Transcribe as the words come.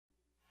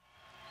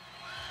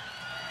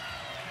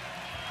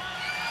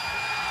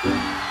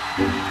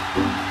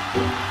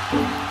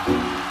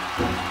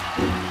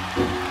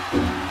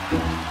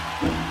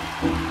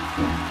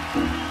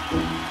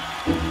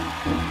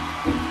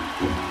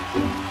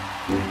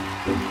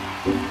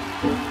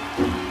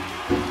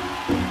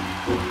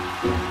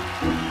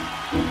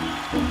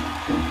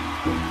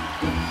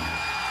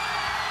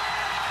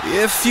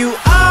If you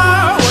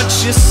are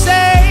what you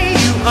say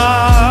you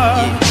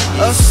are,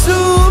 a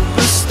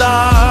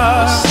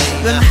superstar,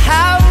 then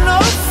have no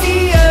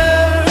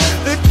fear.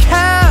 The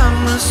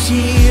camera's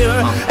here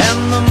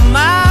and the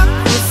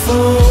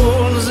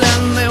microphones,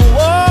 and they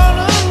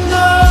wanna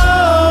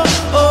know,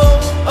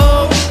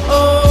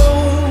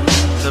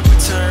 the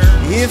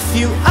return. If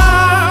you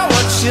are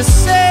what you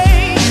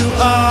say you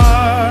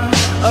are,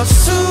 a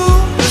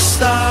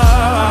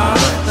superstar,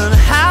 then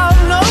have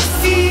no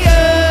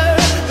fear.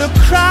 The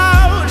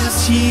crowd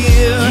is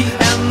here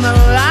and the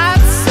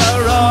lights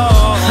are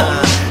on,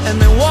 and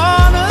they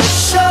wanna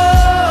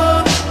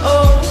show,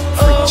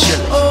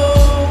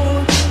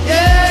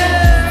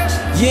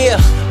 yeah.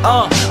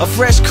 A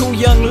fresh, cool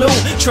young Lou,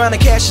 trying to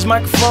cash his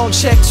microphone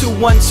check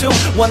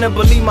 212. Wanna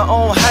believe my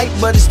own hype,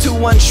 but it's too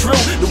untrue.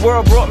 The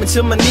world brought me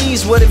to my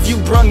knees, what have you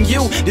brung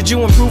you? Did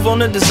you improve on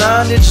the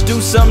design, did you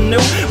do something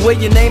new? Where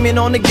your name in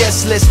on the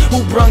guest list,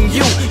 who brung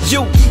you?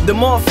 You, the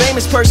more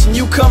famous person,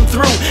 you come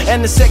through.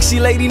 And the sexy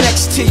lady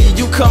next to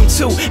you come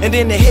too. And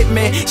then the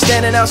hitman,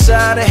 standing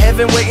outside of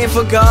heaven, waiting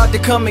for God to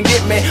come and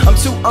get me. I'm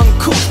too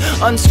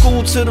uncouth,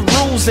 unschooled to the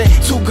rules, and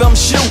too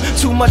gumshoe.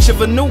 Too much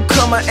of a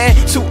newcomer and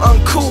too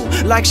uncool.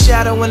 Like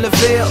Shadow in the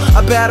Veil,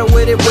 I battle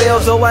with it well,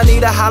 though I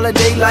need a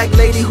holiday like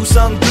Lady who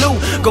sung Blue.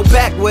 Go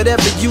back,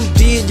 whatever you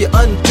did, you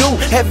undo.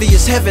 Heavy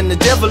as heaven, the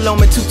devil on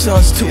me 2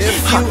 tons too.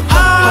 If you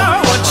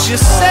are what you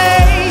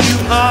say you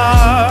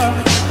are,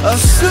 a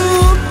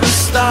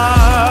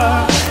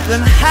superstar,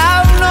 then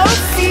have no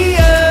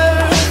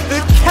fear.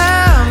 The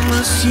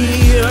camera's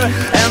here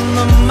and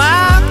the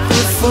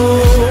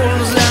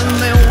microphones, and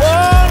they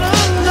wanna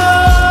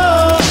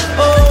know,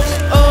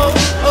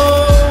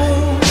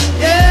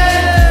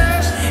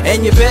 yeah.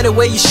 And you better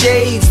wear your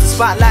shades. The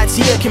spotlights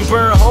here can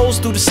burn holes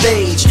through the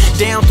stage.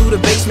 Down through the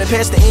basement,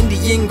 past the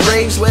Indian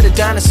graves where the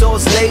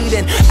dinosaurs laid,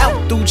 and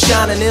out through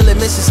China, nearly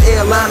misses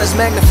airliners.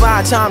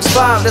 Magnified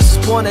 ×5, this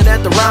is pointed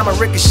at the rhyme.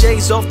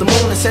 Ricochets off the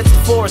moon and sets the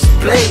forest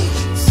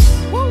ablaze.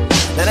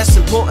 Now that's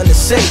important to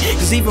say,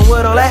 cause even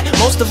with all that,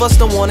 most of us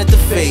don't want it to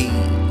fade.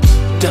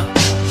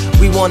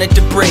 We want it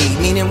to braid,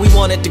 meaning we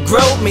want it to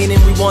grow, meaning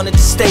we want it to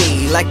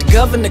stay. Like the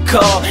governor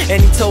called and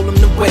he told him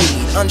to wait.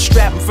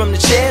 Unstrap him from the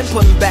chair and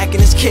put him back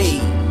in his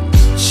cage.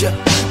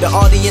 The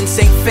audience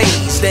ain't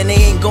phased, then they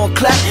ain't gon'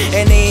 clap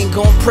and they ain't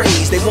gon'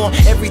 praise. They want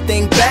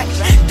everything back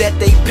that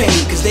they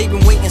paid, cause they've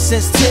been waiting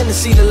since 10 to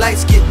see the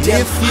lights get dim.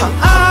 If you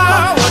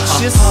are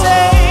what you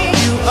say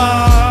you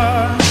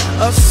are,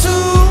 a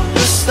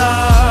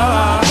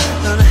superstar,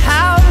 then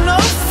have no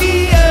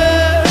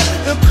fear.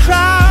 The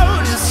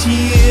crowd is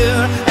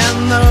here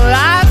and the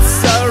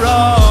lights are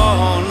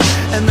on,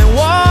 and they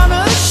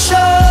wanna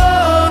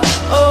show,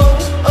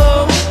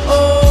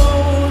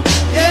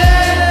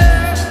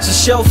 yeah. So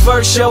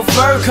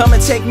chauffeur, come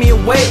and take me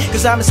away,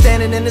 cause I've been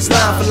standing in this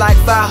line for like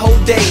 5 whole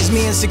days.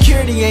 Me and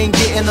security ain't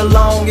getting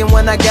along, and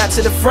when I got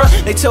to the front,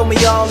 they told me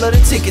all of the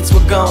tickets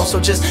were gone. So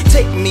just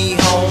take me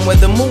home where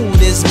the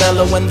mood is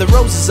mellow, when the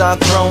roses are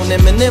thrown,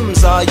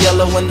 M&M's are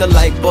yellow, when the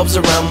light bulbs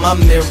around my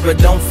mirror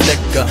don't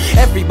flicker.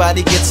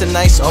 Everybody gets a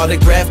nice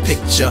autograph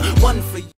picture, one for